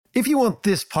If you want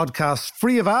this podcast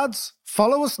free of ads,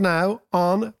 follow us now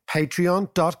on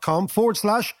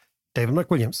patreon.com/David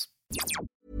McWilliams.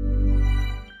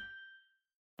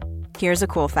 Here's a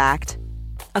cool fact.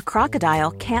 A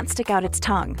crocodile can't stick out its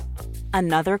tongue.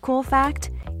 Another cool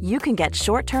fact, you can get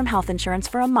short-term health insurance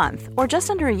for a month or just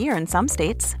under a year in some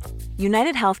states.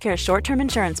 United Healthcare short-term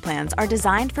insurance plans are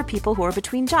designed for people who are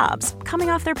between jobs, coming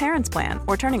off their parents' plan,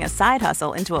 or turning a side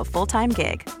hustle into a full-time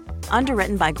gig.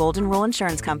 Underwritten by Golden Rule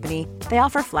Insurance Company, they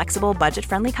offer flexible,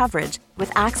 budget-friendly coverage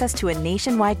with access to a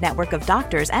nationwide network of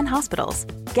doctors and hospitals.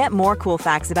 Get more cool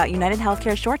facts about United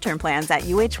Healthcare short-term plans at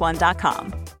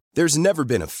uh1.com. There's never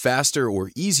been a faster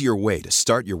or easier way to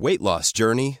start your weight loss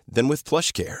journey than with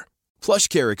PlushCare.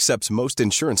 PlushCare accepts most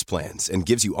insurance plans and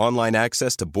gives you online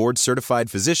access to board-certified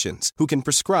physicians who can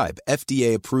prescribe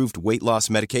FDA-approved weight loss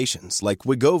medications like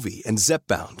Wegovy and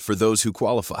Zepbound for those who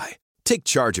qualify. Take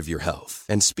charge of your health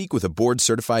and speak with a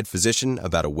board-certified physician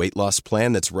about a weight loss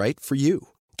plan that's right for you.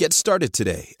 Get started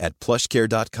today at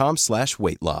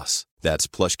plushcare.com/weight loss. That's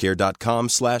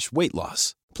plushcare.com/weight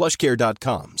loss.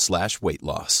 plushcare.com/weight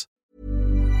loss.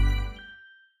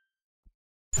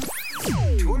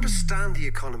 To understand the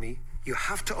economy, you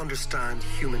have to understand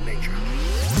human nature.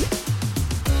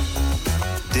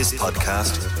 This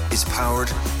podcast is powered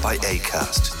by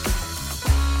Acast.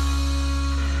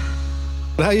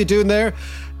 How you doing there?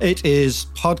 It is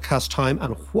podcast time,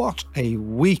 and what a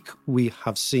week we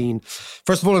have seen.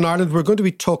 First of all, in Ireland, we're going to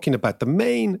be talking about the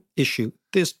main issue.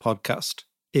 This podcast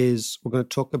is we're going to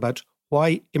talk about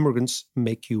why immigrants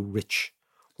make you rich,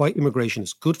 why immigration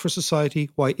is good for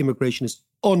society, why immigration is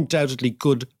undoubtedly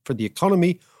good for the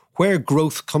economy, where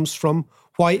growth comes from,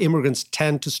 why immigrants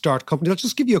tend to start companies. I'll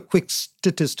just give you a quick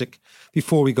statistic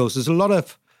before we go. So there's a lot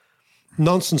of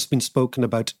nonsense been spoken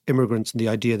about immigrants and the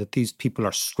idea that these people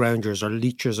are scroungers or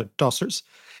leechers or dossers.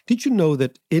 Did you know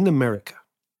that in America,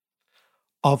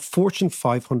 of Fortune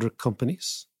 500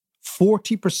 companies,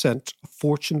 40% of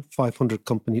Fortune 500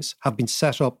 companies have been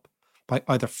set up by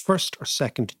either first or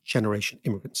second generation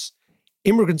immigrants?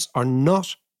 Immigrants are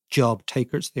not job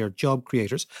takers, they are job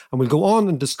creators. And we'll go on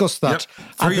and discuss that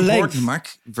very at length. Important,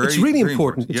 Mac. It's really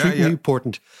important. It's really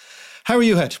important. How are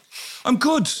you, Het? I'm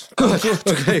good. Good.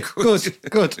 Okay,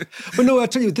 good. But no, I'll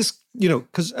tell you this,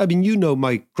 because,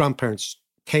 my grandparents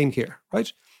came here, right?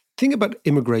 The thing about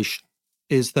immigration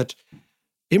is that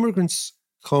immigrants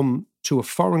come to a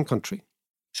foreign country,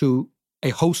 to a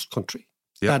host country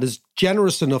that is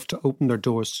generous enough to open their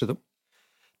doors to them.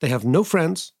 They have no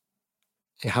friends.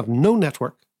 They have no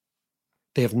network.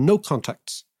 They have no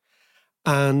contacts.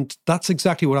 And that's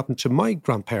exactly what happened to my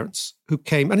grandparents who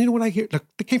came. And when I hear,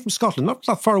 they came from Scotland, not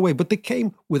that far away, but they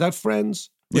came without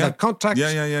friends, without contacts,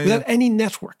 without any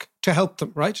network to help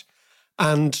them, right?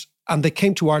 And they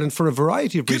came to Ireland for a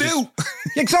variety of reasons. Get out!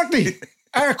 Exactly.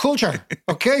 Our culture,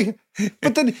 okay?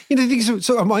 But then,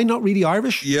 so am I not really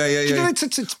Irish? Yeah.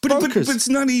 It's but it's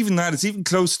not even that. It's even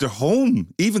closer to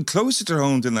home. Even closer to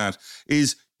home than that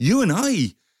is you and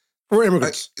I. We're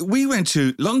immigrants. We went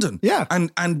to London. Yeah.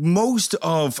 And most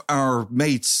of our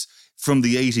mates from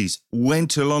the 80s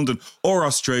went to London or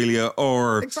Australia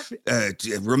or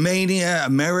Romania,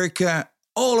 America,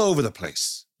 all over the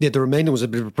place. Yeah, the Romanian was a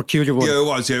bit of a peculiar one. Yeah, it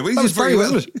was. Yeah, that was very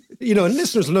well. And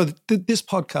listeners will know that this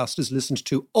podcast is listened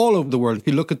to all over the world. If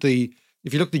you look at the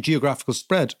geographical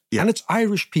spread, and it's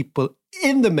Irish people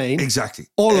in the main,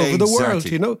 all over the world.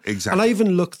 Exactly. And I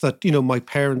even looked that my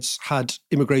parents had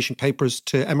immigration papers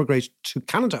to emigrate to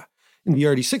Canada in the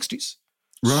early 60s.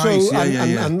 Right. So,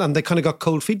 and they kind of got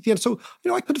cold feet at the end. So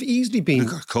I could have easily been. It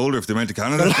got colder if they went to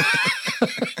Canada.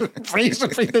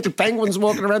 Little penguins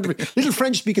walking around, little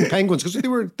French-speaking penguins, because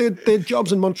they had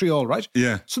jobs in Montreal, right?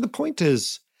 Yeah. So the point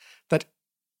is that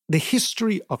the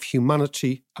history of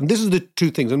humanity, and this is the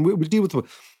two things, and we'll deal with them.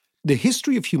 The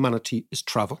history of humanity is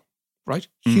travel, right?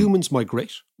 Humans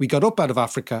migrate. We got up out of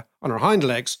Africa on our hind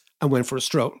legs and went for a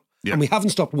stroll. Yeah. And we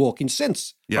haven't stopped walking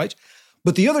since, right?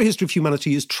 But the other history of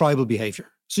humanity is tribal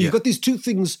behavior. So you've got these two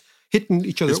things hitting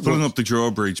each other. It's pulling up the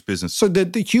drawbridge business. So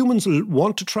the humans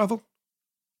want to travel.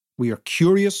 We are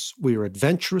curious. We are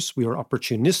adventurous. We are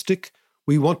opportunistic.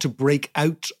 We want to break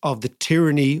out of the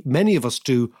tyranny, many of us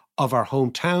do, of our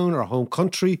hometown, our home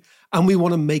country, and we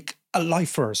want to make a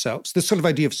life for ourselves. This sort of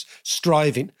idea of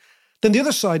striving. Then the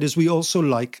other side is we also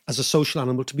like, as a social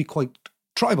animal, to be quite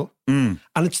tribal. And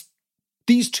it's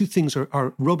these two things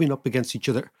are rubbing up against each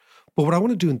other. But what I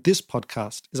want to do in this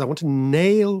podcast is I want to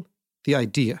nail the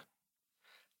idea,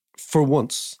 for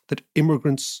once, that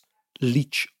immigrants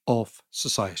leech off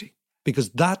society.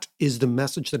 Because that is the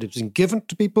message that has been given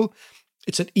to people.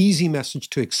 It's an easy message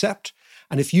to accept.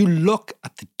 And if you look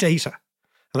at the data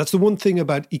And that's the one thing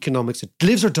about economics. It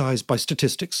lives or dies by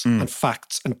statistics and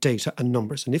facts and data and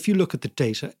numbers. And if you look at the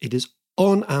data, it is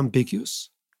unambiguous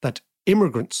that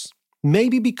immigrants,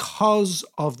 maybe because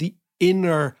of the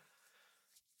inner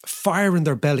fire in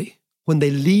their belly when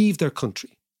they leave their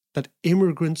country, that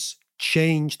immigrants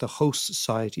change the host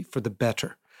society for the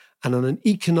better. And on an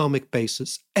economic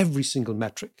basis, every single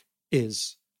metric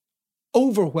is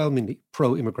overwhelmingly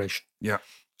pro-immigration. Yeah.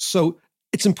 So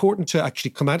it's important to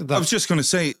actually come out of that. I was just going to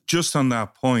say, just on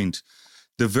that point,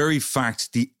 the very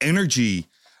fact, the energy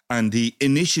and the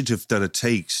initiative that it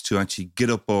takes to actually get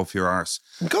up off your arse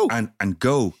and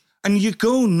go. And you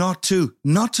go not to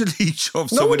leech off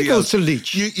somebody goes else. to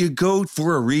leech. You go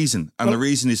for a reason. And the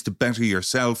reason is to better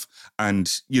yourself and,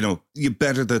 you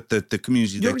better the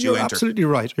community that you You're enter. absolutely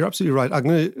right. You're absolutely right.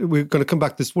 We're going to come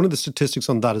back to this. One of the statistics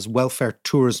on that is welfare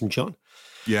tourism, John.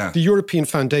 Yeah. The European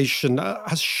Foundation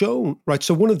has shown, right?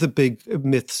 So one of the big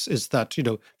myths is that,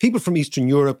 people from Eastern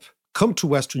Europe come to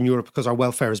Western Europe because our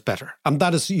welfare is better. And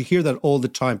that is, you hear that all the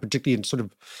time, particularly in sort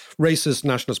of racist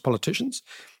nationalist politicians.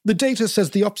 The data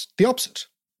says the opposite,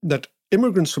 that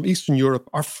immigrants from Eastern Europe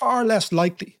are far less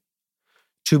likely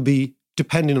to be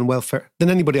depending on welfare than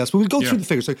anybody else. But we'll go through the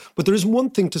figures. But there is one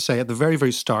thing to say at the very,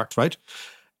 very start, right?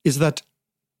 Is that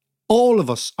all of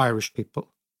us Irish people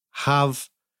have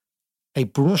a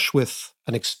brush with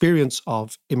an experience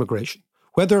of immigration.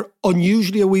 Whether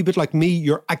unusually a wee bit like me,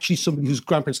 you're actually somebody whose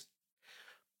grandparents,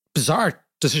 bizarre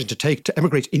decision to take to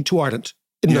emigrate into Ireland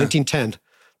in 1910.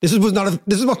 This is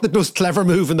not the most clever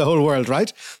move in the whole world,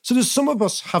 right? So there's some of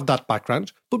us have that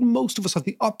background, but most of us have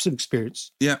the opposite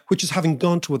experience, which is having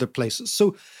gone to other places.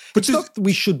 So it's not that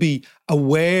we should be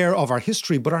aware of our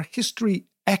history, but our history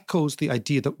echoes the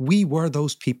idea that we were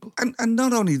those people. And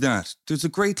not only that, there's a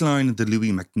great line in the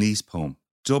Louis MacNeice poem,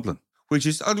 Dublin, which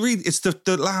is, I'll read, it's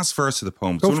the last verse of the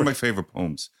poem. It's one of my favourite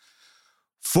poems.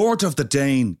 Fort of the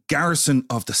Dane, garrison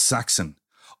of the Saxon,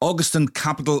 Augustan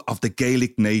capital of the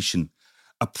Gaelic nation,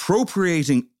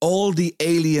 appropriating all the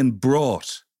alien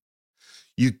brought.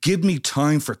 You give me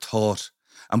time for thought,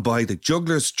 and by the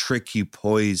juggler's trick you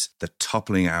poise the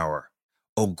toppling hour.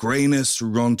 O greyness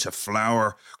run to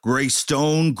flower, grey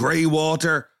stone, grey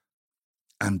water,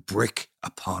 and brick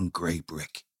upon grey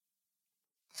brick.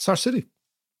 That's our city.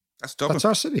 That's Dublin. That's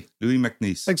our city. Louis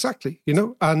MacNeice. Exactly,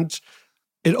 and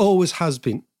it always has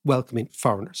been welcoming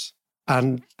foreigners.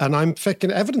 And I'm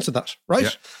fucking evidence of that, right? Yeah.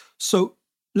 So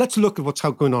let's look at what's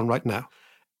going on right now.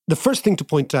 The first thing to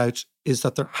point out is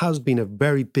that there has been a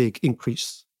very big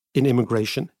increase in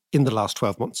immigration in the last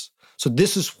 12 months. So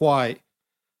this is why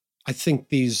I think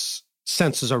these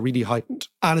senses are really heightened.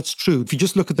 And it's true. If you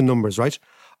just look at the numbers, right?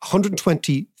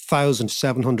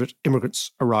 120,700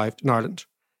 immigrants arrived in Ireland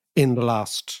in the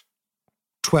last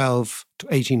 12 to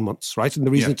 18 months, right? And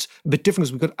the reason it's a bit different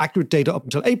is we've got accurate data up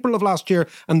until April of last year,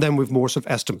 and then we've more sort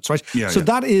of estimates, right?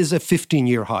 That is a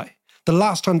 15-year high. The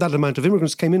last time that amount of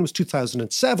immigrants came in was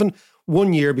 2007,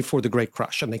 1 year before the Great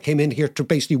Crash, and they came in here to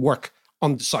basically work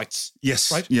on the sites.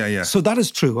 Yes. Right? Yeah. So that is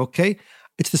true, okay?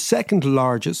 It's the second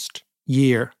largest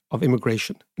year of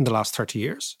immigration in the last 30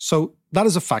 years. So that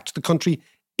is a fact. The country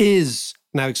is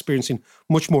now experiencing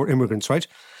much more immigrants, right?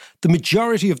 The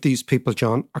majority of these people,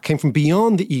 John, came from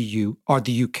beyond the EU or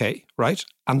the UK, right?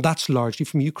 And that's largely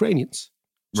from Ukrainians.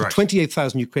 So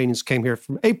 28,000 Ukrainians came here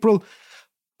from April.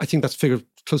 I think that's figured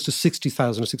close to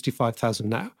 60,000 or 65,000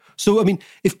 now. So, I mean,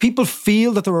 if people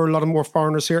feel that there are a lot of more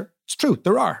foreigners here, it's true,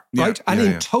 there are, right? And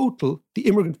in total, the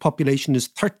immigrant population is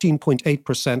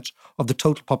 13.8% of the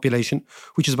total population,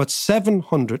 which is about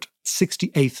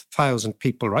 768,000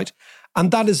 people, right?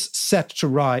 And that is set to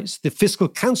rise. The Fiscal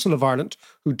Council of Ireland,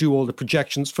 who do all the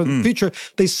projections for the future,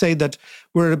 they say that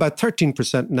we're at about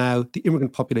 13% now. The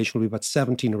immigrant population will be about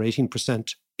 17 or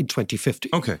 18% in 2050.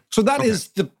 Okay. So that is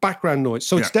the background noise.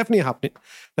 So it's definitely happening.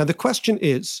 Now, the question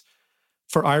is,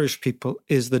 for Irish people,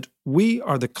 is that we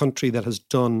are the country that has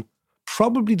done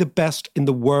probably the best in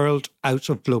the world out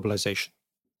of globalization.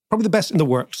 Probably the best in the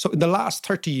world. So in the last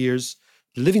 30 years,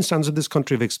 the living standards of this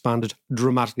country have expanded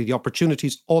dramatically, the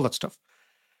opportunities, all that stuff.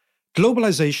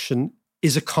 Globalization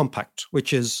is a compact,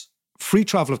 which is free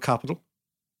travel of capital,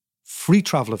 free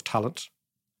travel of talent,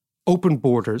 open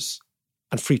borders,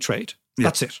 and free trade.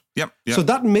 That's it. Yep. So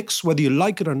that mix, whether you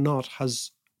like it or not,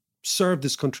 has served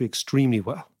this country extremely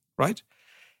well, right?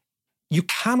 You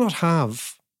cannot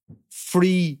have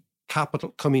free capital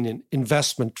coming in,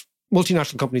 investment,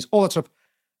 multinational companies, all that stuff,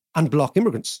 and block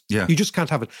immigrants. Yeah. You just can't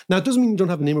have it. Now, it doesn't mean you don't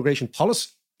have an immigration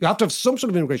policy. You have to have some sort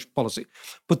of immigration policy.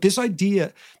 But this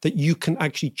idea that you can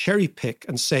actually cherry pick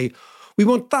and say, we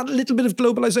want that little bit of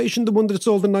globalization, the one that's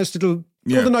all the nice little,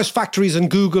 all the nice factories and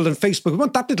Google and Facebook, we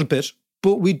want that little bit.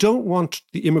 But we don't want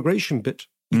the immigration bit.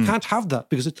 You can't have that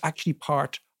because it's actually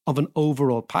part of an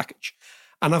overall package.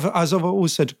 And as I've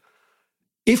always said,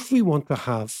 if we want to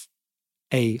have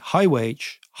a high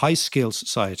wage, high skill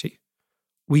society,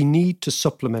 we need to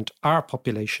supplement our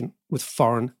population with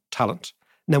foreign talent.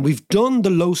 Now, we've done the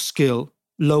low skill,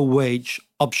 low wage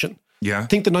option. Yeah.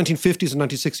 Think the 1950s and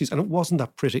 1960s, and it wasn't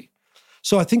that pretty.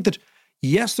 So I think that,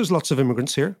 yes, there's lots of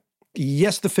immigrants here.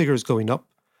 Yes, the figure is going up,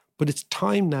 but it's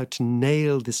time now to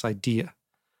nail this idea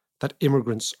that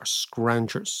immigrants are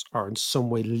scroungers, or in some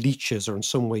way leeches, or in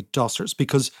some way dossers.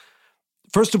 Because,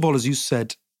 first of all, as you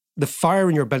said, the fire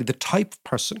in your belly, the type of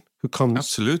person who comes...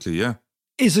 Absolutely, yeah.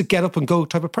 Is a get up and go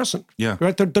type of person. Yeah.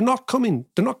 Right? They're not coming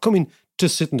to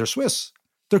sit in their Swiss.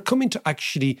 They're coming to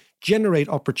actually generate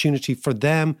opportunity for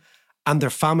them and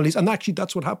their families. And actually,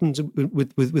 that's what happens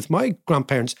with my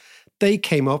grandparents. They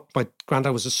came up, my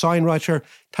granddad was a sign writer,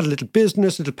 had a little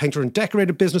business, little painter and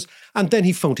decorator business. And then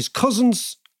he phoned his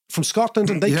cousins from Scotland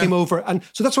and they came over. And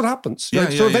so that's what happens.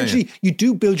 Right? So eventually you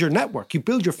do build your network, you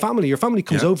build your family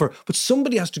comes over, but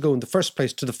somebody has to go in the first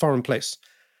place to the foreign place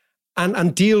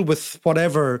and deal with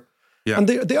whatever. Yeah. And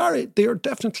they are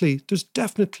definitely, there's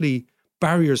definitely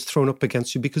barriers thrown up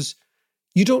against you because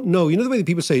you don't know. You know the way that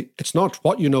people say, it's not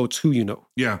what you know, it's who you know.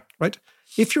 Yeah. Right?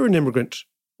 If you're an immigrant,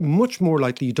 much more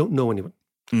likely you don't know anyone.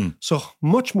 So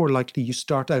much more likely you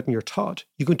start out in your Todd.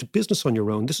 You go into business on your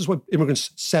own. This is why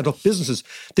immigrants set up businesses.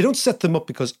 They don't set them up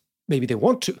because maybe they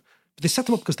want to, but they set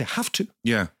them up because they have to.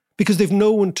 Yeah. Because they've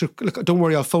no one to, look, don't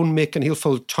worry, I'll phone Mick and he'll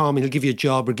phone Tom and he'll give you a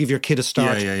job or give your kid a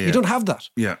start. You don't have that.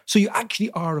 Yeah. So you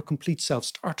actually are a complete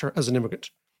self-starter as an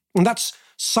immigrant. And that's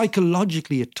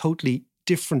psychologically a totally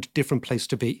different place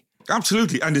to be.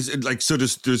 Absolutely. And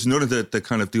there's none of the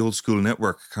kind of the old school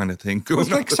network kind of thing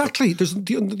going on. Exactly. There's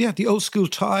the old school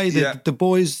tie, the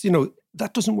boys,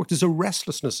 that doesn't work. There's a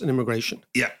restlessness in immigration.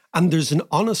 Yeah. And there's an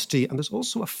honesty and there's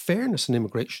also a fairness in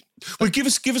immigration. Well, give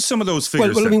us some of those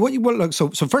figures. Well, I mean, so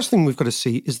first thing we've got to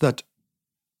see is that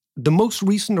the most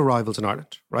recent arrivals in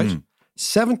Ireland, right?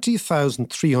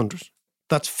 70,300,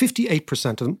 that's 58%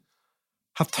 of them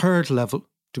have third level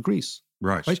degrees.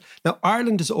 Right. Now,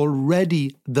 Ireland is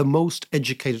already the most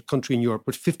educated country in Europe,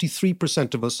 with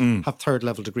 53% of us have third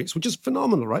level degrees, which is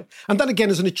phenomenal, right? And that, again,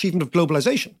 is an achievement of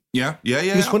globalization. Yeah.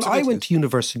 Because when I went to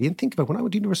university, and think about when I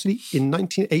went to university in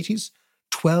 1980s,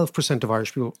 12% of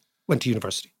Irish people went to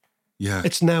university. Yeah.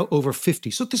 It's now over 50.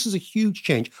 So this is a huge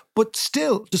change. But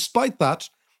still, despite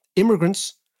that,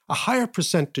 immigrants, a higher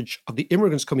percentage of the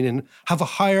immigrants coming in have a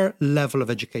higher level of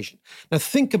education. Now,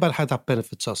 think about how that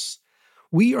benefits us.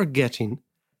 We are getting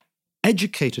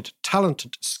educated,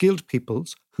 talented, skilled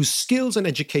peoples whose skills and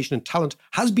education and talent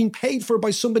has been paid for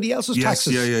by somebody else's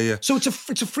taxes. Yeah. So it's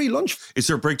a free lunch. Is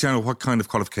there a breakdown of what kind of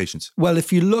qualifications? Well,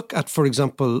 if you look at, for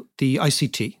example, the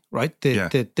ICT, right,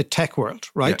 the tech world,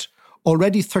 right,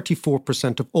 already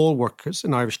 34% of all workers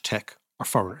in Irish tech are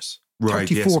foreigners. Right,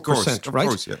 34%, yes, right? Of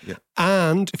course, yeah.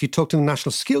 And if you talk to the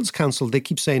National Skills Council, they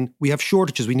keep saying we have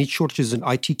shortages. We need shortages in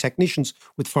IT technicians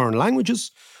with foreign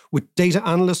languages, with data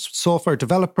analysts, software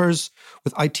developers,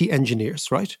 with IT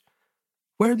engineers, right?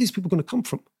 Where are these people going to come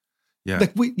from? Yeah.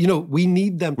 Like we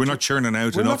need them. We're not churning out enough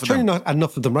of them. We're not churning out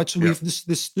enough of them, right? So we have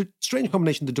this strange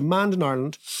combination. The demand in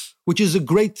Ireland, which is a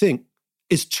great thing,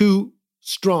 is too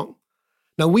strong.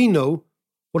 Now we know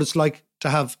what it's like to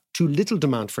have too little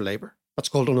demand for labour. That's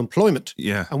called unemployment.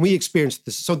 Yeah. And we experienced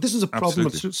this. So this is a problem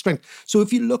of strength. So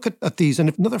if you look at these,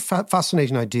 and another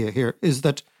fascinating idea here is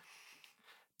that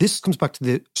this comes back to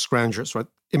the scroungers, right?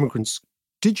 Immigrants.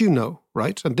 Did you know,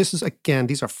 right? And this is, again,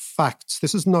 these are facts.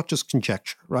 This is not just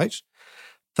conjecture, right?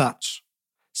 That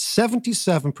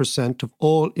 77% of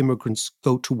all immigrants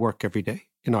go to work every day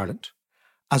in Ireland,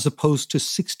 as opposed to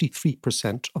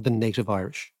 63% of the native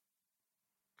Irish.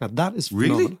 Now that is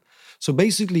phenomenal. Really? So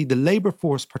basically the labour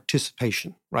force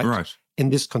participation, right, in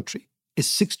this country is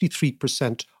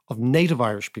 63% of native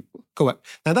Irish people go out.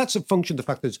 Now that's a function of the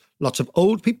fact that there's lots of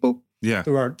old people. Yeah.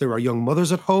 There are young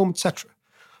mothers at home, etc.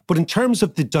 But in terms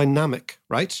of the dynamic,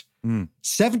 right,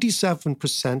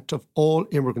 77% of all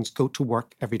immigrants go to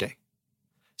work every day.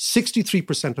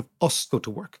 63% of us go to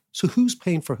work. So who's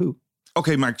paying for who?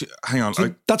 Okay, Mark, hang on.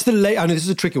 So that's I mean, this is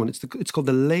a tricky one. It's called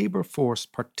the labour force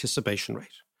participation rate.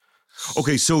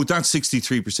 Okay, so that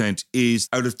 63% is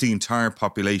out of the entire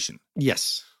population.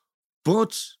 Yes.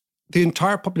 But the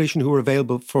entire population who are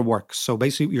available for work. So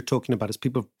basically what you're talking about is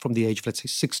people from the age of, let's say,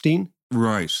 16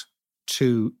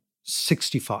 to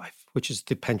 65, which is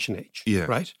the pension age. Yeah.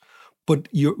 Right? But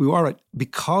you are right.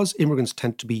 Because immigrants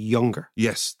tend to be younger.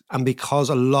 Yes. And because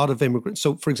a lot of immigrants,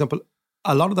 so for example,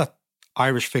 a lot of that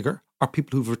Irish figure are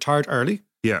people who've retired early.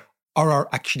 Yeah. Or are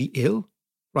actually ill.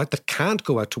 right, that can't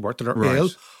go out to work, that are ill,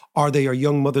 or they are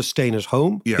young mothers staying at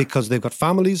home because they've got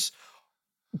families.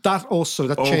 That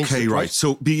changes. Okay, right.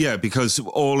 So, because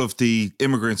all of the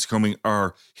immigrants coming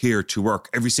are here to work,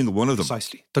 every single one of them.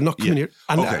 Precisely. They're not coming here.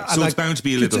 And, so it's bound to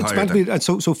be a little higher. And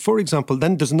so, for example,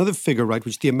 then there's another figure, right,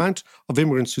 which is the amount of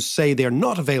immigrants who say they are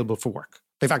not available for work.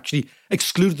 They've actually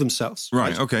excluded themselves.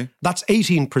 Right, okay. That's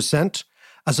 18%,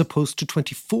 as opposed to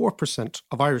 24%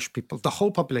 of Irish people, the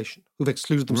whole population, who've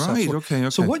excluded themselves. Right, okay.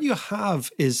 So what you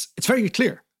have is, it's very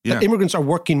clear that immigrants are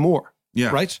working more.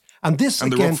 Yeah. Right? And this,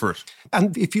 and again, they're up for it.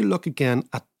 And if you look again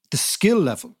at the skill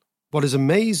level, what is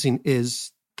amazing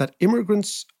is that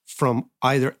immigrants from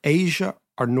either Asia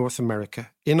or North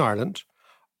America in Ireland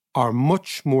are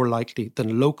much more likely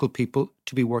than local people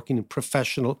to be working in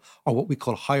professional or what we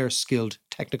call higher skilled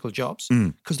technical jobs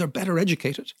because they're better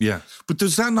educated. Yeah. But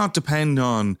does that not depend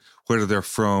on whether they're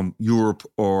from Europe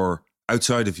or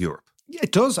outside of Europe? Yeah,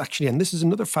 it does, actually. And this is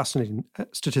another fascinating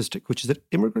statistic, which is that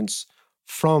immigrants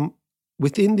from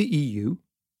within the EU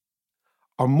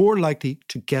are more likely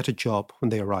to get a job when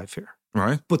they arrive here.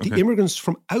 Right. But the immigrants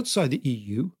from outside the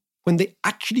EU, when they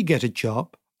actually get a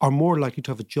job, are more likely to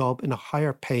have a job in a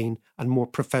higher paying and more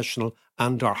professional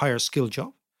and or higher skill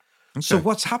job. Okay. So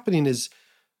what's happening is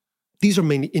these are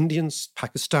mainly Indians,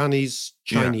 Pakistanis,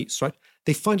 Chinese, right?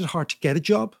 They find it hard to get a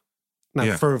job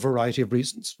now for a variety of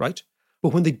reasons, right?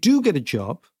 But when they do get a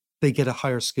job, they get a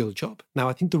higher skill job. Now,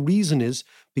 I think the reason is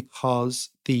because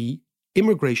the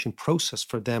immigration process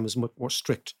for them is much more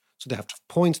strict. So they have to have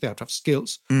points, they have to have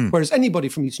skills. Whereas anybody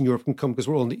from Eastern Europe can come because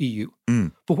we're all in the EU.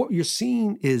 But what you're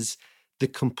seeing is the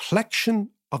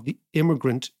complexion of the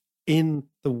immigrant in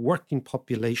the working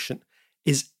population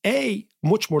is A,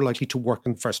 much more likely to work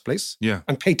in the first place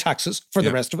and pay taxes for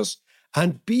the rest of us.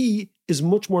 And B, is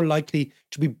much more likely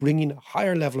to be bringing a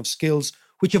higher level of skills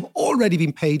which have already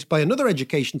been paid by another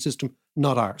education system,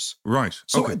 not ours. Right.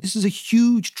 So this is a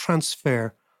huge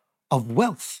transfer of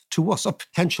wealth to us, of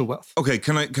potential wealth. Okay,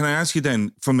 can I ask you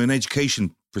then, from an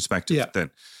education perspective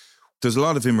then, there's a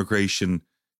lot of immigration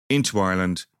into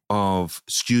Ireland of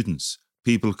students,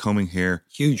 people coming here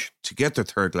to get their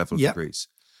third level degrees.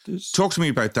 Talk to me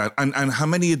about that and how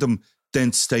many of them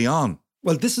then stay on.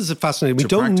 Well, this is fascinating.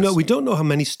 We don't know how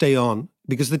many stay on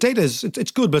because the data is,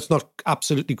 it's good, but it's not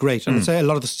absolutely great. And it's a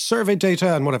lot of the survey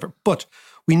data and whatever. But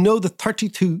we know that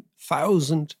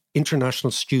 32,000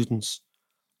 international students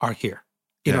are here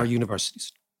in our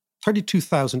universities.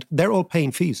 32,000. They're all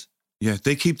paying fees. Yeah,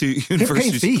 they keep the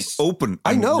universities open.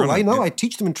 I know. I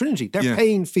teach them in Trinity. They're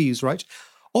paying fees, right?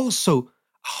 Also,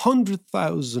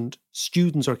 100,000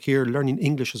 students are here learning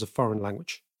English as a foreign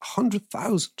language.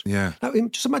 100,000. Yeah. Now,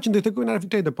 just imagine that they're going out every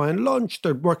day. They're buying lunch.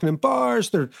 They're working in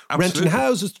bars. They're renting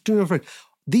houses. They're doing everything.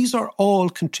 These are all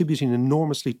contributing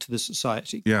enormously to the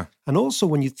society. Yeah. And also,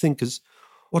 when you think is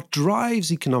what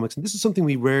drives economics, and this is something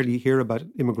we rarely hear about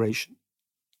immigration,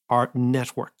 are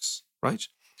networks, right?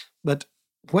 That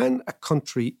when a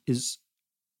country is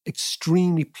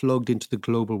extremely plugged into the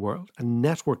global world and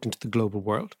networked into the global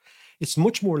world, it's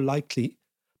much more likely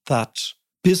that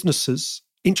businesses,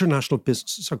 international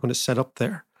businesses, are going to set up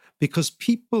there because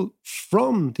people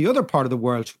from the other part of the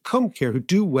world who come here, who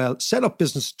do well, set up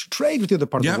business to trade with the other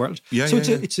part of the world. So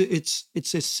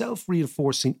it's a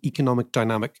self-reinforcing economic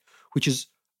dynamic, which is,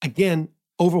 again,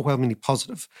 overwhelmingly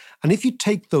positive. And if you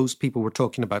take those people we're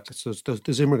talking about,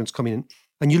 those immigrants coming in,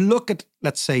 and you look at,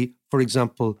 let's say, for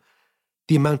example,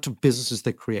 the amount of businesses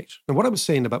they create. And what I was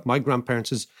saying about my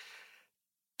grandparents is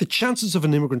the chances of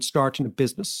an immigrant starting a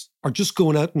business or just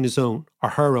going out on his own or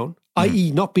her own,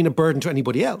 i.e. not being a burden to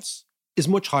anybody else, is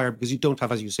much higher because you don't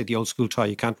have, as you say, the old school tie.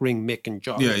 You can't ring Mick and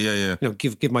John. Yeah. You know,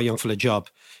 give my young fella a job,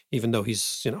 even though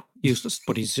he's, useless,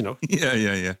 but he's,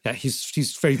 Yeah,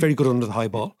 he's very, very good under the high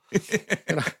ball. Do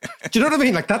you know what I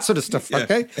mean? Like that sort of stuff,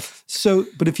 okay? So,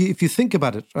 but if you think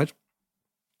about it, right?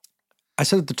 I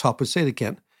said at the top, I'll say it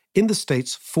again. In the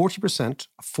States, 40%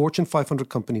 of Fortune 500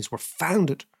 companies were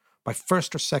founded by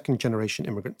first or second generation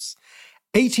immigrants.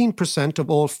 18%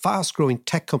 of all fast-growing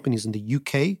tech companies in the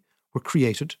UK were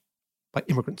created by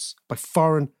immigrants, by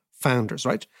foreign founders,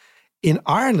 right? In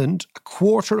Ireland, a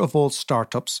quarter of all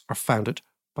startups are founded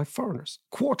by foreigners.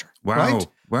 Quarter. Wow. Right?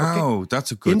 Wow. Okay.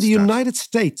 That's a good In the stat. United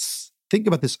States, think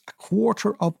about this, a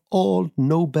quarter of all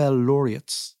Nobel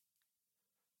laureates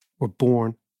were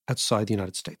born outside the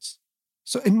United States.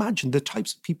 So imagine the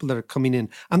types of people that are coming in,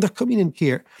 and they're coming in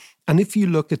here. And if you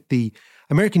look at the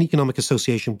American Economic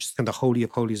Association, which is kind of the holy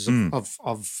of holies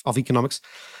of economics,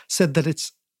 said that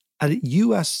it's a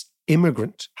US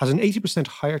immigrant has an 80%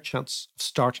 higher chance of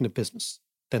starting a business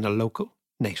than a local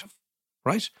native,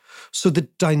 right? So the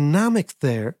dynamic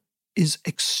there is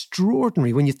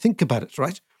extraordinary when you think about it,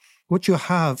 right? What you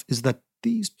have is that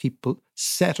these people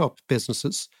set up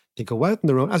businesses. They go out on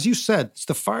their own. As you said, it's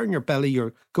the fire in your belly.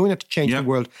 You're going out to change the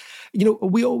world. You know,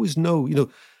 we always know, you know,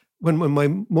 when my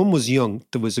mum was young,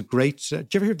 there was a great,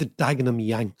 did you ever hear of the Dagenham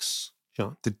Yanks,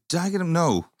 John? The Dagenham,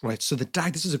 no. Right, so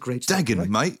this is a great Dagenham, right?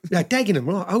 mate. Yeah, Dagenham.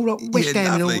 West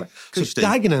Dagenham. So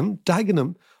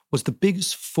Dagenham was the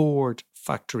biggest Ford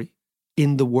factory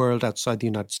in the world outside the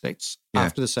United States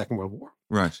after the Second World War.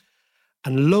 Right.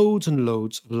 And loads of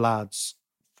lads,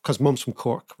 because mum's from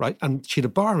Cork, right? And she had a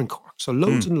bar in Cork. So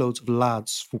loads and loads of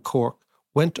lads from Cork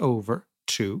went over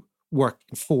to work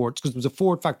in Ford's, because there was a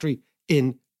Ford factory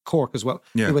in Cork as well.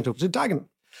 Yeah. They went over to Dagenham.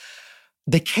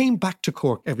 They came back to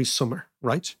Cork every summer,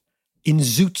 right? In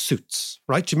zoot suits,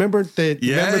 right? Do you remember the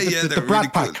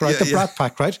Brat Pack, cool. right? The Brat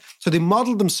Pack, right? So they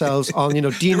modelled themselves on, you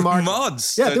know, Dean Martin.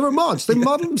 Mods. Yeah, they were mods. They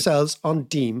modelled themselves on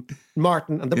Dean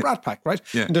Martin and the Brat Pack, right?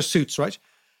 Yeah. In their suits, right?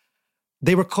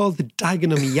 They were called the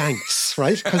Dagenham Yanks,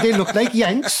 right? Because they looked like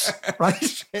Yanks,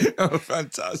 right? Oh,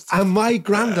 fantastic. And my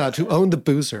granddad, who owned the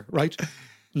boozer, right,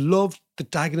 loved the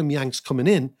Dagenham Yanks coming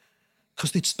in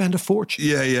because they'd spend a fortune.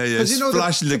 Yeah. You know,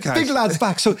 splashing the cash. Big lads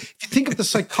back. So if you think of the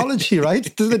psychology, right,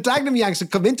 the Dagenham Yanks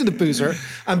would come into the boozer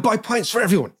and buy pints for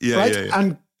everyone, right? Yeah.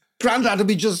 And granddad would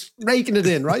be just raking it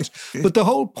in, right? But the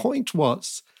whole point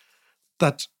was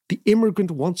that the immigrant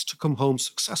wants to come home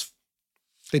successful.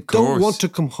 They don't want to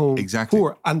come home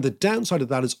poor. And the downside of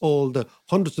that is all the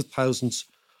hundreds of thousands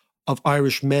of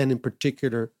Irish men in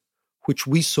particular, which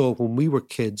we saw when we were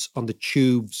kids on the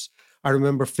tubes. I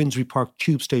remember Finsbury Park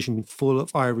tube station being full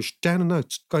of Irish, down and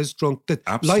out, guys drunk.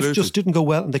 Life just didn't go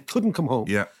well and they couldn't come home.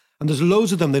 Yeah. And there's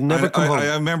loads of them, they've never come home.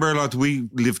 I remember a lot. We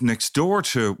lived next door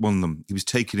to one of them. He was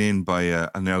taken in by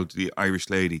an elderly Irish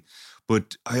lady.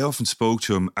 But I often spoke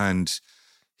to him and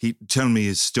he told me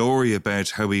his story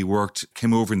about how he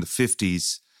came over in the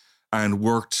 50s and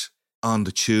worked on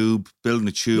the tube, building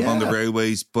the tube on the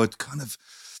railways, but kind of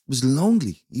was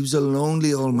lonely. He was a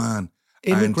lonely old man.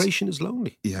 Immigration is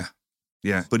lonely. Yeah.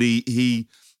 But he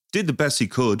did the best he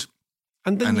could.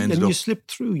 And then you slip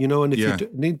through, you know, and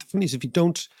the funny is if you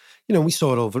don't, you know, we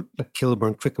saw it over at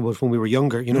Kilburn, Cricklewood when we were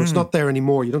younger, you know, it's not there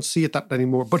anymore. You don't see it that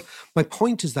anymore. But my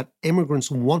point is that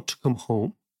immigrants want to come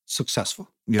home successful.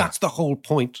 Yeah. That's the whole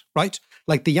point, right?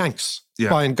 Like the Yanks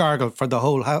buying Gargle for the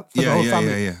whole house, the whole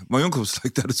family. Yeah. My uncle was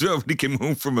like that as well when he came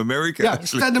home from America. Yeah,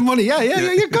 spending money. Yeah.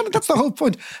 You got it. That's the whole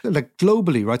point. Like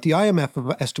globally, right? The IMF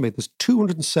have estimated there's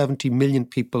 270 million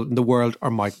people in the world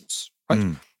are migrants,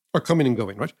 right? Are coming and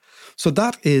going, right? So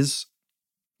that is,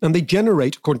 and they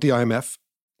generate, according to the IMF,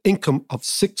 income of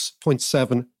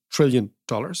 $6.7 trillion.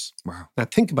 Wow. Now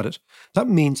think about it. That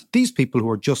means these people who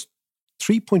are just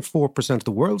 3.4% of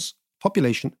the world's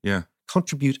population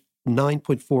contribute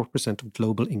 9.4% of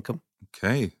global income.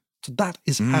 Okay. So that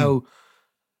is how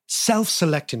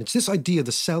self-selecting, it's this idea of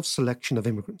the self-selection of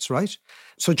immigrants, right?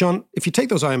 So John, if you take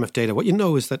those IMF data, what you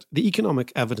know is that the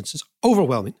economic evidence is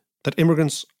overwhelming that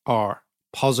immigrants are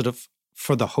positive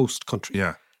for the host country.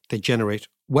 Yeah. They generate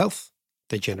wealth,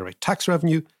 they generate tax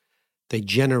revenue, they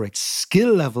generate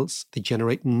skill levels, they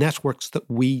generate networks that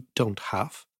we don't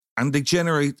have. And they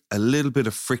generate a little bit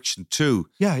of friction too.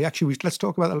 Yeah, actually, let's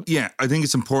talk about that. Yeah, I think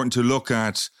it's important to look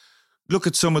at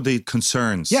some of the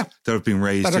concerns that have been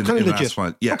raised that are kind of in legit. last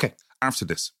while. Yeah, okay. After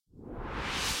this.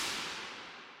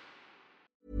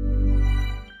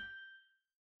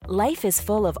 Life is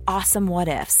full of awesome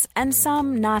what-ifs, and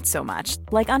some not so much,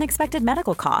 like unexpected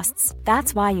medical costs.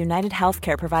 That's why United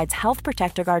Healthcare provides Health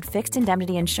Protector Guard fixed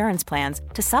indemnity insurance plans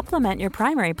to supplement your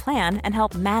primary plan and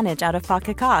help manage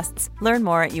out-of-pocket costs. Learn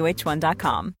more at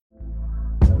uh1.com.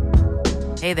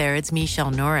 Hey there, it's Michelle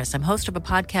Norris. I'm host of a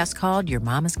podcast called Your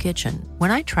Mama's Kitchen.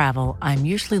 When I travel, I'm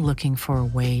usually looking for a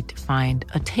way to find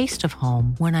a taste of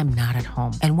home when I'm not at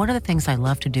home. And one of the things I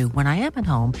love to do when I am at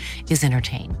home is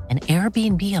entertain. And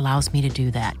Airbnb allows me to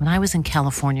do that. When I was in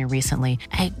California recently,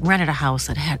 I rented a house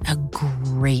that had a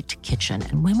great kitchen.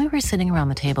 And when we were sitting around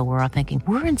the table, we were all thinking,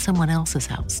 we're in someone else's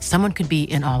house. Someone could be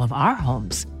in all of our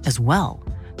homes as well.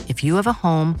 If you have a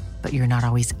home, but you're not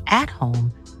always at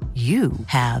home, you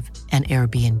have an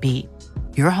Airbnb.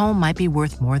 Your home might be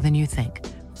worth more than you think.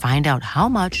 Find out how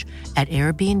much at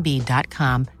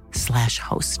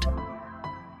airbnb.com/host.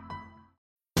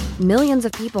 Millions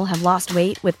of people have lost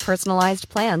weight with personalized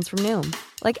plans from Noom.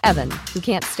 Like Evan, who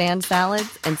can't stand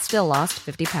salads and still lost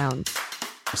 50 pounds.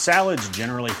 Salads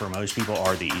generally for most people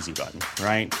are the easy button,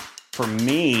 right? For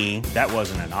me, that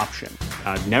wasn't an option.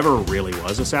 I never really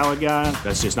was a salad guy.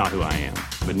 That's just not who I am.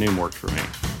 But Noom worked for me.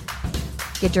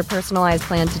 Get your personalized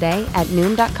plan today at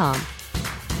Noom.com.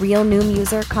 Real Noom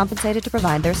user compensated to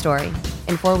provide their story.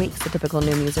 In 4 weeks, the typical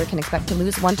Noom user can expect to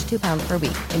lose 1 to 2 pounds per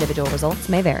week. Individual results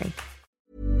may vary.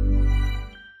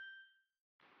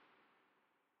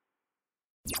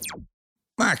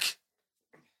 Mac,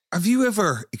 have you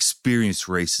ever experienced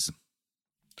racism?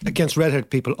 Against redhead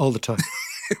people all the time.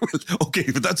 Okay,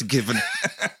 but that's a given.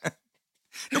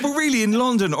 No, but really in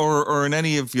London or in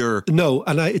any of your... No,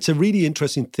 and it's a really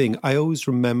interesting thing. I always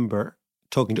remember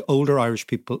talking to older Irish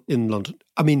people in London.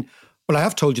 I mean, well, I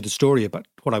have told you the story about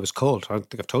what I was called. I don't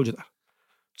think I've told you that.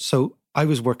 So I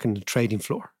was working the trading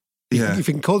floor. Yeah. If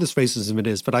you can call this racism, it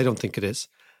is, but I don't think it is.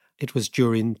 It was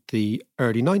during the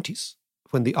early 90s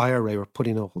when the IRA were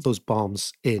putting all those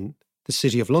bombs in the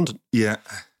city of London. Yeah.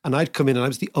 And I'd come in and I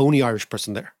was the only Irish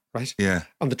person there, right? Yeah.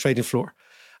 On the trading floor.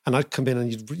 And I'd come in and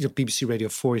you'd BBC Radio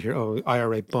 4, you hear, oh,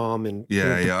 IRA bomb and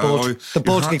the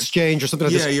Baltic Exchange or something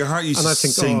like this. Yeah, your heart used and to I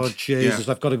think, sink. oh, Jesus,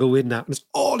 I've got to go in now. And it's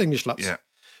all English lads. Yeah.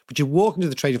 But you walk into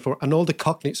the trading floor and all the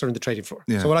Cockneys are in the trading floor.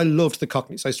 Yeah. So what I loved the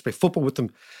Cockneys. I used to play football with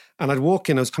them. And I'd walk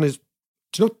in, I was kind of,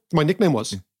 do you know what my nickname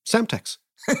was? Semtex.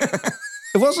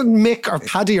 It wasn't Mick or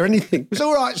Paddy or anything. It was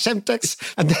all right,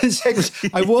 Semtex. And then the second was,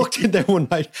 I walked in there one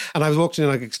night and I was walking in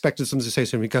and I expected someone to say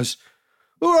something. He goes,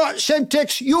 all right,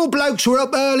 Semtex, your blokes were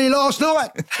up early last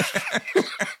night.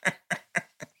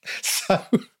 So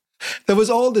there was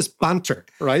all this banter,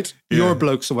 right? Yeah. Your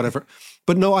blokes or whatever.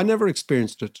 But no, I never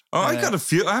experienced it. Oh, I got a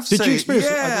few. I have to did say, you experience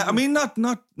it? yeah. I mean, not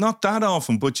that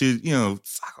often, but you know,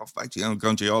 fuck off,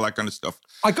 country, all that kind of stuff.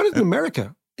 I got it in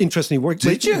America. Interestingly,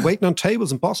 waiting on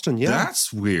tables in Boston. Yeah,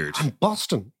 That's weird. in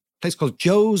Boston, a place called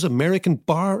Joe's American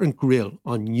Bar and Grill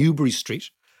on Newbury Street.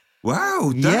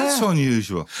 Wow, that's Yeah.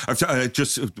 unusual.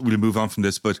 We'll move on from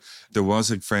this, but there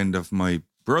was a friend of my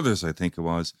brother's, I think it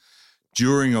was,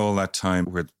 during all that time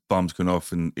where bombs going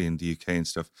off in the UK and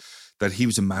stuff, that he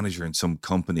was a manager in some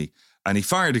company and he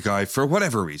fired a guy for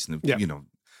whatever reason, you know.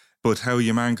 But how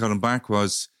your man got him back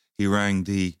was he rang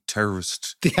the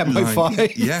terrorist The MI5. line,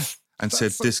 yeah, and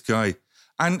said this guy.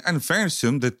 And in fairness to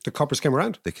him, that The coppers came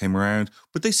around. they came around,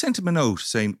 but they sent him a note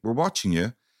saying, we're watching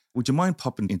you. Would you mind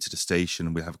popping into the station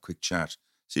and we'll have a quick chat?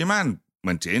 So your man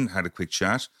went in, had a quick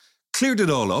chat, cleared it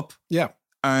all up Yeah.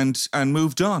 and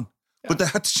moved on. But they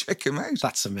had to check him out.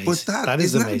 That's amazing. But that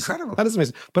is amazing. incredible. That is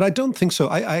amazing. But I don't think so.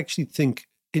 I actually think,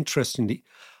 interestingly,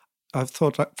 I've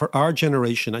thought that for our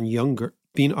generation and younger,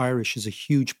 being Irish is a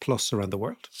huge plus around the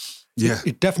world. Yeah.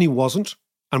 It definitely wasn't.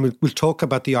 And we'll talk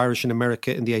about the Irish in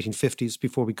America in the 1850s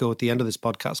before we go at the end of this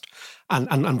podcast,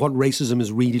 and what racism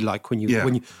is really like when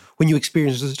you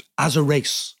experience it as a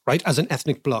race, right, as an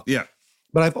ethnic bloc. Yeah.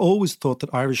 But I've always thought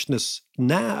that Irishness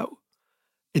now,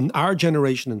 in our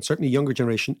generation and certainly younger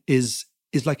generation, is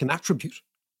like an attribute.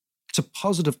 It's a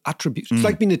positive attribute. It's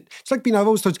like being I've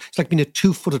always thought it's like being a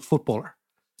 2-footed footballer.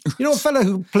 You know, a fella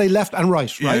who play left and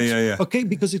right, right? Yeah. Okay,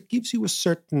 because it gives you a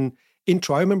certain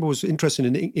intro. I remember was interested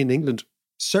in England.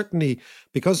 Certainly,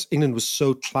 because England was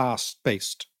so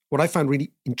class-based, what I found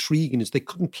really intriguing is they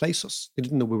couldn't place us. They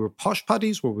didn't know we were posh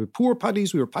paddies, we were poor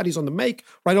paddies, we were paddies on the make,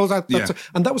 right? All that,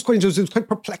 and that was quite interesting. It was quite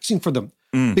perplexing for them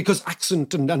because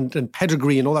accent and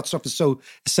pedigree and all that stuff is so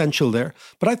essential there.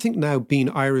 But I think now being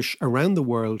Irish around the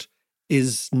world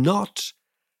is not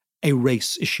a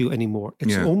race issue anymore.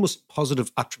 It's almost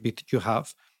positive attribute that you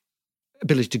have.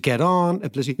 Ability to get on,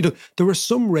 there are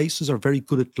some races are very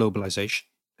good at globalization.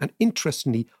 And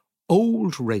interestingly,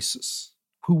 old races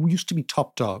who used to be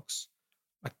top dogs,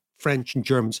 like French and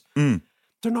Germans, they're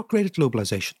not great at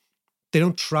globalization. They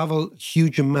don't travel a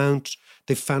huge amount.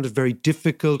 They've found it very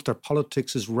difficult. Their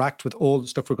politics is racked with all the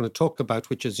stuff we're going to talk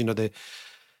about, which is, the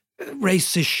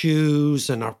race issues,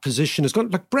 and our position is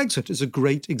gone. Like Brexit is a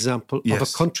great example of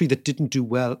a country that didn't do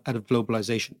well out of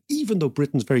globalization, even though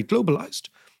Britain's very globalized.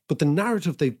 But the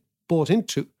narrative they bought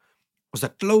into was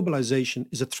that globalization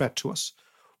is a threat to us.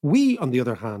 We, on the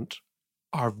other hand,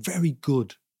 are very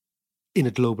good in a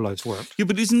globalized world. Yeah,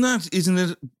 but isn't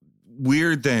it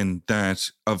weird then that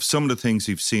of some of the things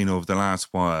we've seen over the last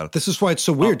while? This is why it's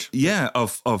so weird.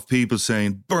 Of people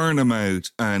saying burn them out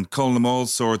and calling them all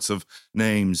sorts of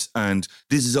names, and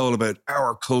this is all about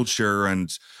our culture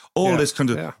and all this kind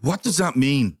of. What does that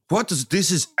mean? This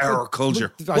is our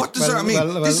culture? What does that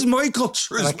mean? This is my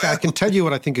culture as well. I can tell you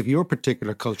what I think of your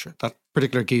particular culture, that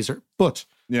particular geezer. But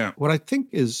what I think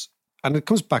is, and it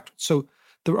comes back to, so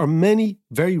there are many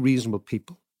very reasonable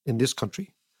people in this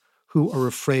country who are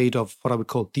afraid of what I would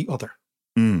call the other,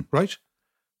 right?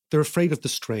 They're afraid of the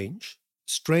strange.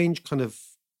 Strange kind of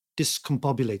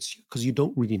discombobulates you because you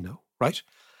don't really know, right?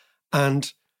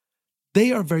 And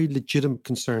they are very legitimate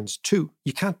concerns too.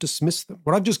 You can't dismiss them.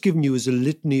 What I've just given you is a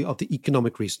litany of the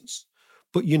economic reasons.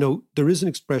 But, there is an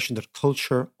expression that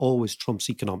culture always trumps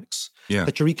economics. Yeah.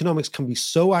 That your economics can be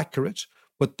so accurate,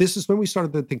 But this is when we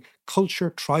started to think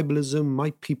culture, tribalism, my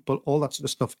people, all that sort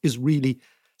of stuff is really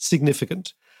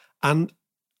significant. And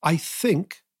I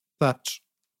think that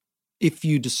if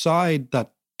you decide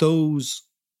that those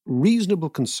reasonable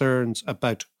concerns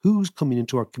about who's coming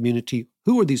into our community,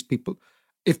 who are these people,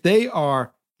 if they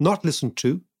are not listened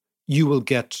to, you will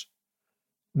get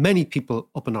many people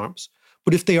up in arms.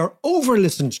 But if they are over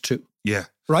listened to,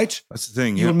 right? That's the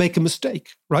thing. You will make a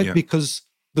mistake, right? Yeah. Because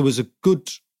there was a good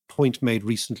point made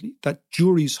recently that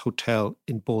Jury's Hotel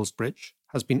in Ballsbridge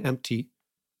has been empty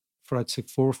for, I'd say,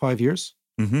 4 or 5 years.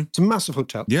 Mm-hmm. It's a massive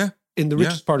hotel in the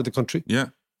richest part of the country. Yeah.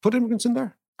 Put immigrants in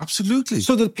there. Absolutely.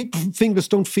 So that people from Finglas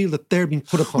don't feel that they're being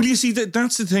put upon. Well, you see,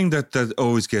 that's the thing that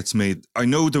always gets me. I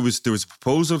know there was a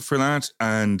proposal for that,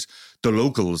 and the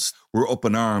locals were up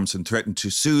in arms and threatened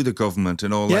to sue the government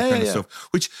and all that kind of stuff,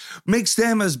 which makes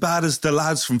them as bad as the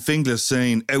lads from Finglas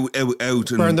saying out, out,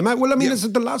 out. And burn them out. Well, I mean, it's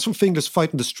the lads from Finglas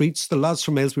fighting the streets, the lads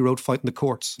from Aylesbury Road fighting the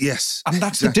courts. Yes. And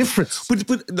that's the difference. But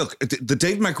look, the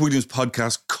Dave McWilliams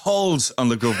podcast calls on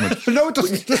the government. No, it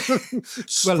doesn't.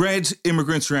 Spread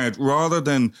immigrants around rather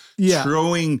than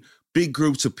throwing big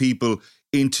groups of people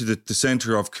into the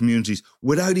centre of communities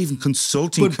without even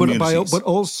consulting communities. But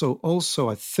also,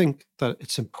 I think that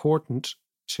it's important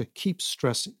to keep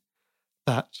stressing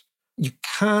that you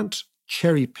can't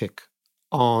cherry pick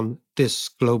on this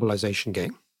globalization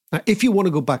game. Now, if you want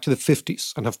to go back to the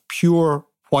 50s and have pure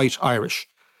white Irish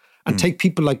and take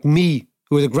people like me,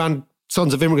 who are the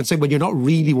grandsons of immigrants, say, well, you're not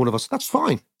really one of us, that's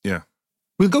fine. Yeah.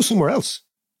 We'll go somewhere else.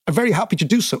 I'm very happy to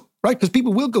do so, right? Because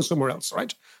people will go somewhere else,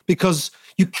 right? Because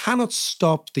you cannot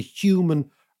stop the human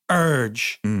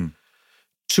urge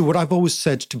to what I've always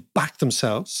said, to back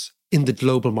themselves in the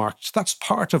global market. That's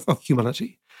part of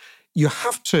humanity. You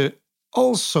have to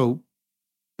also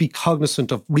be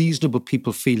cognizant of reasonable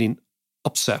people feeling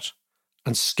upset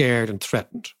and scared and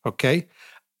threatened, okay?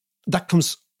 That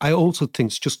comes, I also think,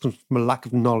 just comes from a lack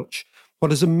of knowledge.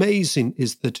 What is amazing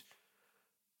is that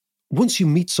once you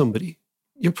meet somebody,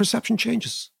 your perception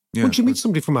changes. Yeah, once you meet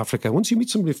somebody from Africa, once you meet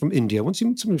somebody from India, once you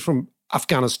meet somebody from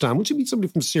Afghanistan, once you meet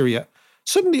somebody from Syria,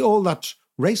 suddenly all that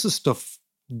racist stuff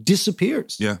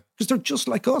disappears. Yeah. Because they're just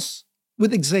like us,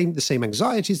 with the same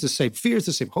anxieties, the same fears,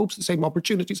 the same hopes, the same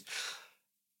opportunities.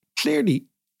 Clearly,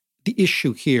 the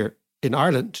issue here in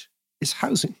Ireland is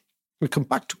housing. We'll come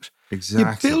back to it.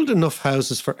 Exactly. You build enough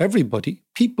houses for everybody.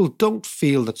 People don't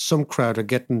feel that some crowd are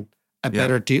getting a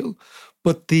better deal.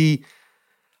 But the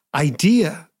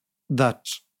idea that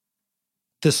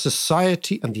the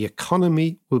society and the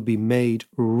economy will be made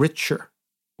richer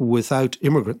without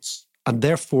immigrants and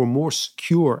therefore more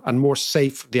secure and more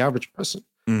safe for the average person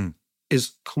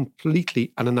is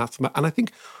completely an anathema. And I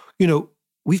think,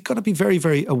 we've got to be very,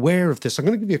 very aware of this. I'm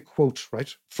going to give you a quote,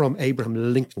 right, from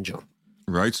Abraham Lincoln, John.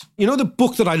 Right. The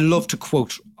book that I love to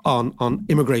quote on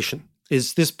immigration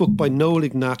is this book by Noel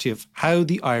Ignatieff, How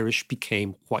the Irish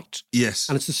Became White. Yes.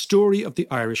 And it's the story of the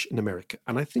Irish in America.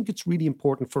 And I think it's really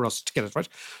important for us to get it right.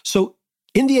 So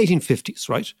in the 1850s,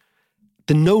 right,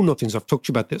 the Know-Nothings, I've talked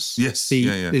to you about this. Yes.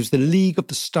 There's the League of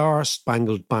the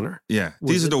Star-Spangled Banner. Yeah.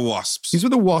 These are the WASPs. These were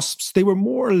the WASPs. They were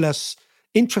more or less,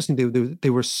 interesting, they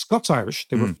were Scots-Irish.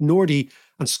 They were Nordy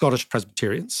and Scottish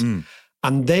Presbyterians.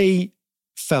 And they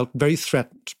felt very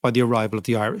threatened by the arrival of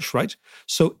the Irish, right?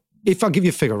 So if I'll give you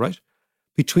a figure, right?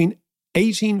 Between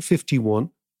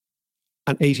 1851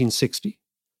 and 1860,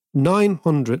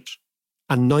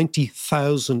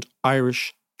 990,000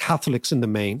 Irish Catholics in the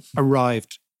main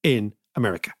arrived in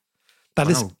America. That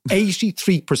is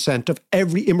 83% of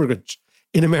every immigrant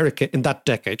in America in that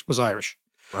decade was Irish.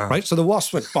 Wow. Right? So the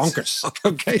WASP went bonkers.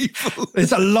 Okay.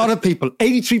 It's a lot of people.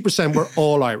 83% were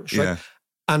all Irish, right?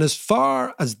 And as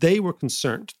far as they were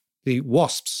concerned, the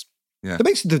WASPs,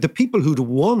 basically the people who'd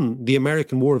won the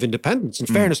American War of Independence, in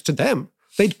fairness to them,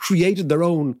 they'd created their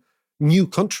own new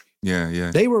country.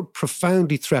 They were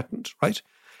profoundly threatened, right?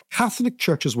 Catholic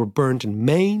churches were burned in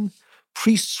Maine.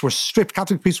 Priests were stripped,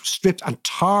 Catholic priests were stripped and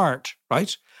tarred,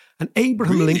 right? And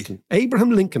Abraham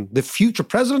Lincoln, the future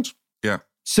president,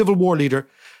 Civil War leader,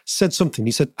 said something.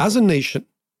 He said, as a nation,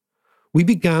 we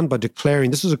began by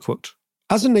declaring, this is a quote,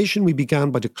 as a nation, we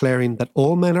began by declaring that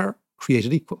all men are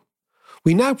created equal.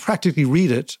 We now practically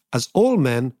read it as all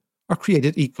men are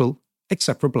created equal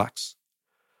except for blacks.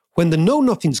 When the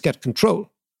Know-Nothings get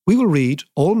control, we will read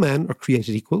all men are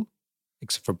created equal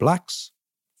except for blacks,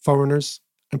 foreigners,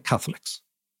 and Catholics.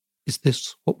 Is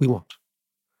this what we want?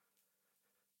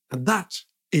 And that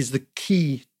is the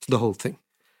key to the whole thing,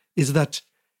 is that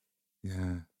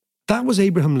that was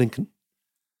Abraham Lincoln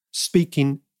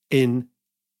speaking in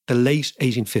the late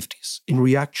 1850s in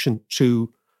reaction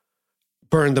to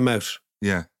burn them out.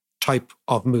 type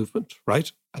of movement,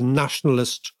 right? A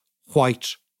nationalist,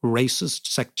 white, racist,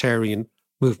 sectarian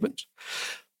movement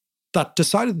that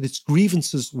decided that its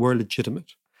grievances were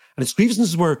legitimate. And its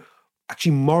grievances were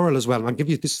actually moral as well. And I'll give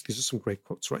you this. These are some great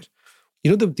quotes, right? You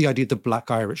know, the idea of the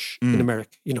Black Irish in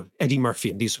America, you know, Eddie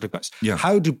Murphy and these sort of guys. Yeah.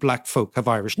 How do Black folk have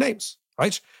Irish names,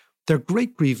 right? Their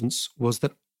great grievance was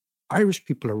that Irish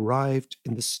people arrived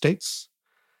in the States,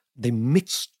 they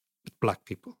mixed with Black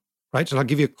people, right? And I'll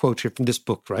give you a quote here from this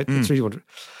book, right? It's really wonderful.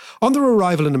 On their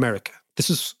arrival in America, this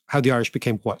is how the Irish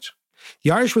became white. The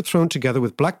Irish were thrown together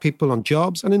with Black people on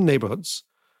jobs and in neighborhoods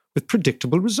with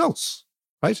predictable results.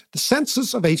 Right? The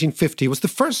census of 1850 was the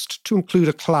first to include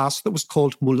a class that was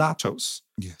called mulattoes.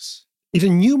 Yes. It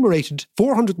enumerated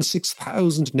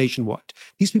 406,000 nationwide.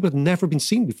 These people had never been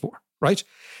seen before, right?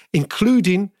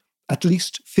 Including at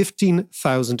least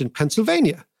 15,000 in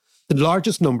Pennsylvania, the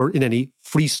largest number in any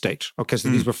free state. Okay, so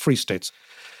these were free states.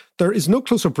 There is no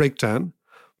closer breakdown,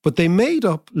 but they made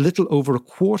up little over a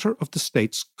quarter of the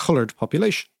state's coloured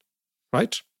population,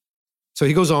 right? So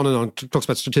he goes on and on, talks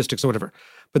about statistics and whatever.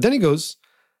 But then he goes,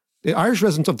 the Irish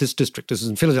residents of this district, this is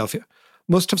in Philadelphia,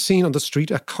 must have seen on the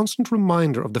street a constant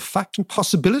reminder of the fact and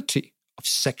possibility of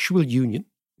sexual union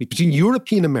between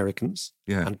European Americans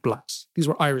and Blacks. These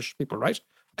were Irish people, right?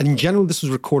 And in general, this was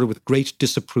recorded with great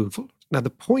disapproval. Now, the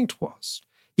point was,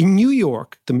 in New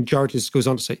York, the majority, this goes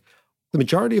on to say, the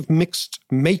majority of mixed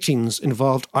matings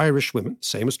involved Irish women.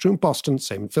 Same is true in Boston,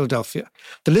 same in Philadelphia.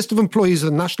 The list of employees of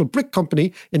the National Brick Company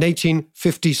in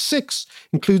 1856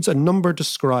 includes a number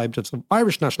described as of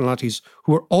Irish nationalities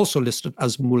who were also listed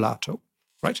as mulatto,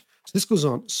 right? So this goes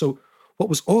on. So what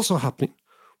was also happening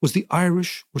was the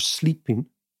Irish were sleeping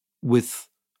with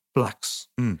Blacks.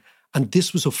 And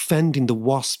this was offending the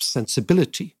WASP's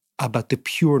sensibility about the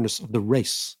pureness of the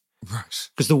race. Right.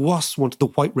 Because the WASPs wanted the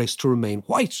white race to remain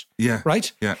white. Yeah.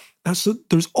 Right? Yeah. And so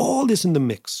there's all this in the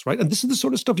mix, right? And this is the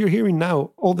sort of stuff you're hearing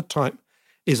now all the time,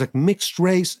 is like mixed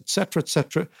race, et cetera, et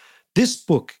cetera. This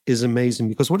book is amazing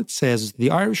because what it says is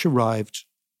the Irish arrived,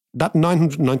 that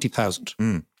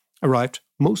 990,000 arrived,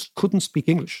 most couldn't speak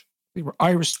English. They were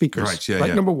Irish speakers. Right,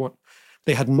 yeah. Number one.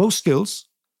 They had no skills.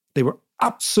 They were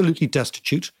absolutely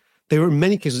destitute. They were in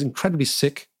many cases incredibly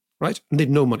sick, right? And they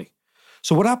had no money.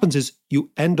 So what happens is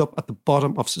you end up at the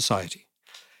bottom of society.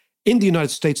 In the United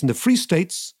States, in the free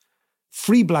states,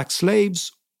 free Black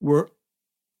slaves were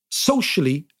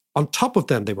socially on top of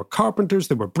them. They were carpenters,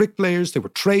 they were bricklayers, they were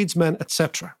tradesmen,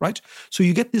 etc. Right? So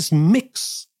you get this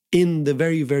mix in the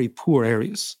very, very poor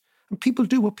areas. And people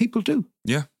do what people do.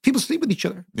 Yeah. People sleep with each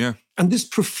other. Yeah. And this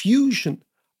profusion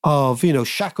of, you know,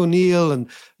 Shaq O'Neal and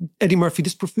Eddie Murphy,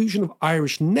 this profusion of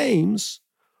Irish names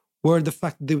were the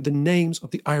fact that they were the names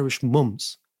of the Irish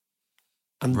mums.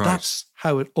 And that's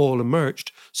how it all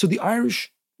emerged. So the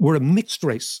Irish were a mixed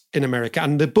race in America.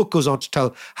 And the book goes on to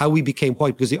tell how we became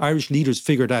white because the Irish leaders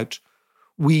figured out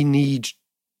we need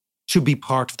to be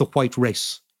part of the white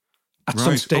race at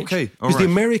some stage. Okay. Because the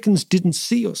Americans didn't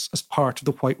see us as part of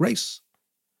the white race.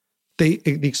 The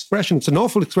expression, it's an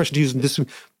awful expression to use in this,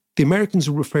 the Americans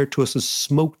referred to us as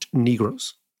smoked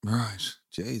Negroes. Right.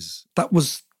 Jeez. That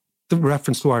was the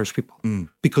reference to Irish people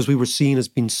because we were seen as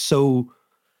being so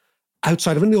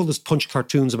outside of all those punch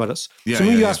cartoons about us. So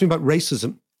when you ask me about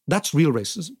racism, that's real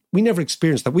racism. We never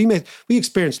experienced that. We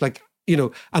experienced like, you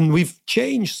know, and we've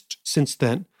changed since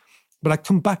then. But I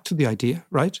come back to the idea,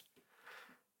 right?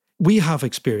 We have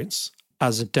experience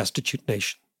as a destitute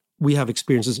nation. We have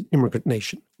experience as an immigrant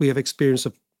nation. We have experience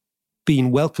of being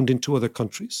welcomed into other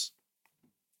countries.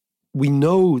 We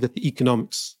know that the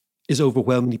economics is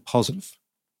overwhelmingly positive.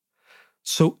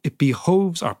 So it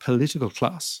behoves our political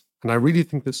class, and I really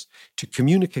think this, to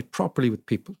communicate properly with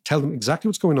people, tell them exactly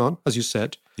what's going on, as you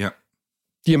said,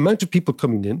 the amount of people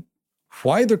coming in,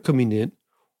 why they're coming in,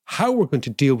 how we're going to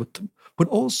deal with them, but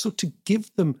also to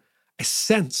give them a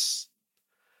sense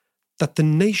that the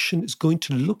nation is going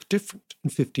to look different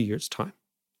in 50 years' time.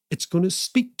 It's going to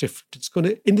speak different. It's going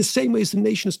to, in the same way as the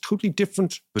nation is totally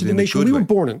different to the nation we were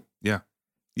born in. Yeah.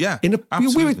 Yeah,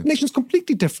 absolutely. The nation's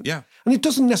completely different. Yeah. And it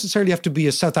doesn't necessarily have to be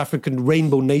a South African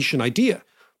rainbow nation idea,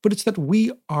 but it's that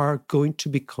we are going to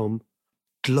become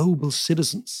global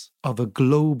citizens of a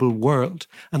global world.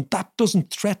 And that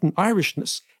doesn't threaten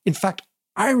Irishness. In fact,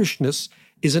 Irishness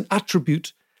is an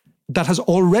attribute that has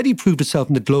already proved itself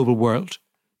in the global world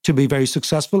to be very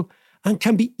successful and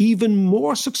can be even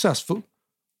more successful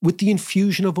with the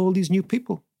infusion of all these new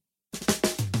people.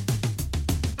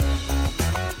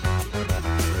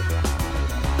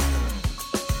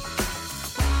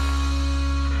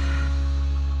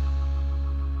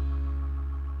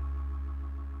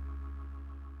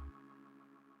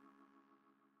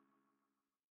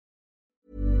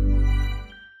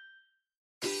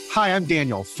 Hi, I'm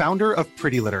Daniel, founder of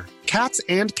Pretty Litter. Cats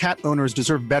and cat owners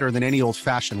deserve better than any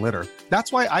old-fashioned litter.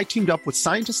 That's why I teamed up with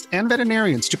scientists and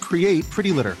veterinarians to create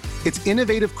Pretty Litter. Its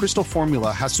innovative crystal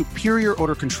formula has superior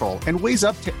odor control and weighs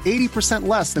up to 80%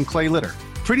 less than clay litter.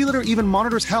 Pretty Litter even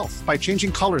monitors health by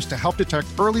changing colors to help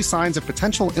detect early signs of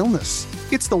potential illness.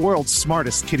 It's the world's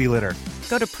smartest kitty litter.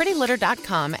 Go to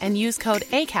prettylitter.com and use code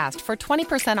ACAST for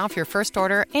 20% off your first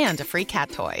order and a free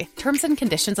cat toy. Terms and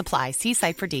conditions apply. See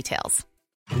site for details.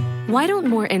 Why don't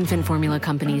more infant formula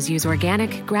companies use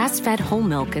organic, grass-fed whole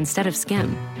milk instead of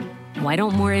skim? Why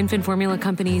don't more infant formula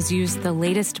companies use the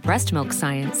latest breast milk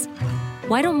science?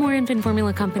 Why don't more infant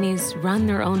formula companies run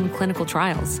their own clinical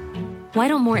trials? Why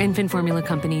don't more infant formula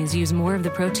companies use more of the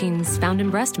proteins found in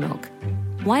breast milk?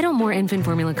 Why don't more infant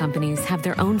formula companies have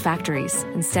their own factories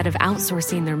instead of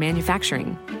outsourcing their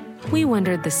manufacturing? We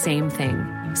wondered the same thing.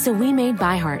 So we made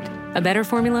ByHeart, a better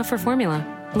formula for formula.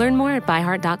 Learn more at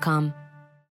byheart.com.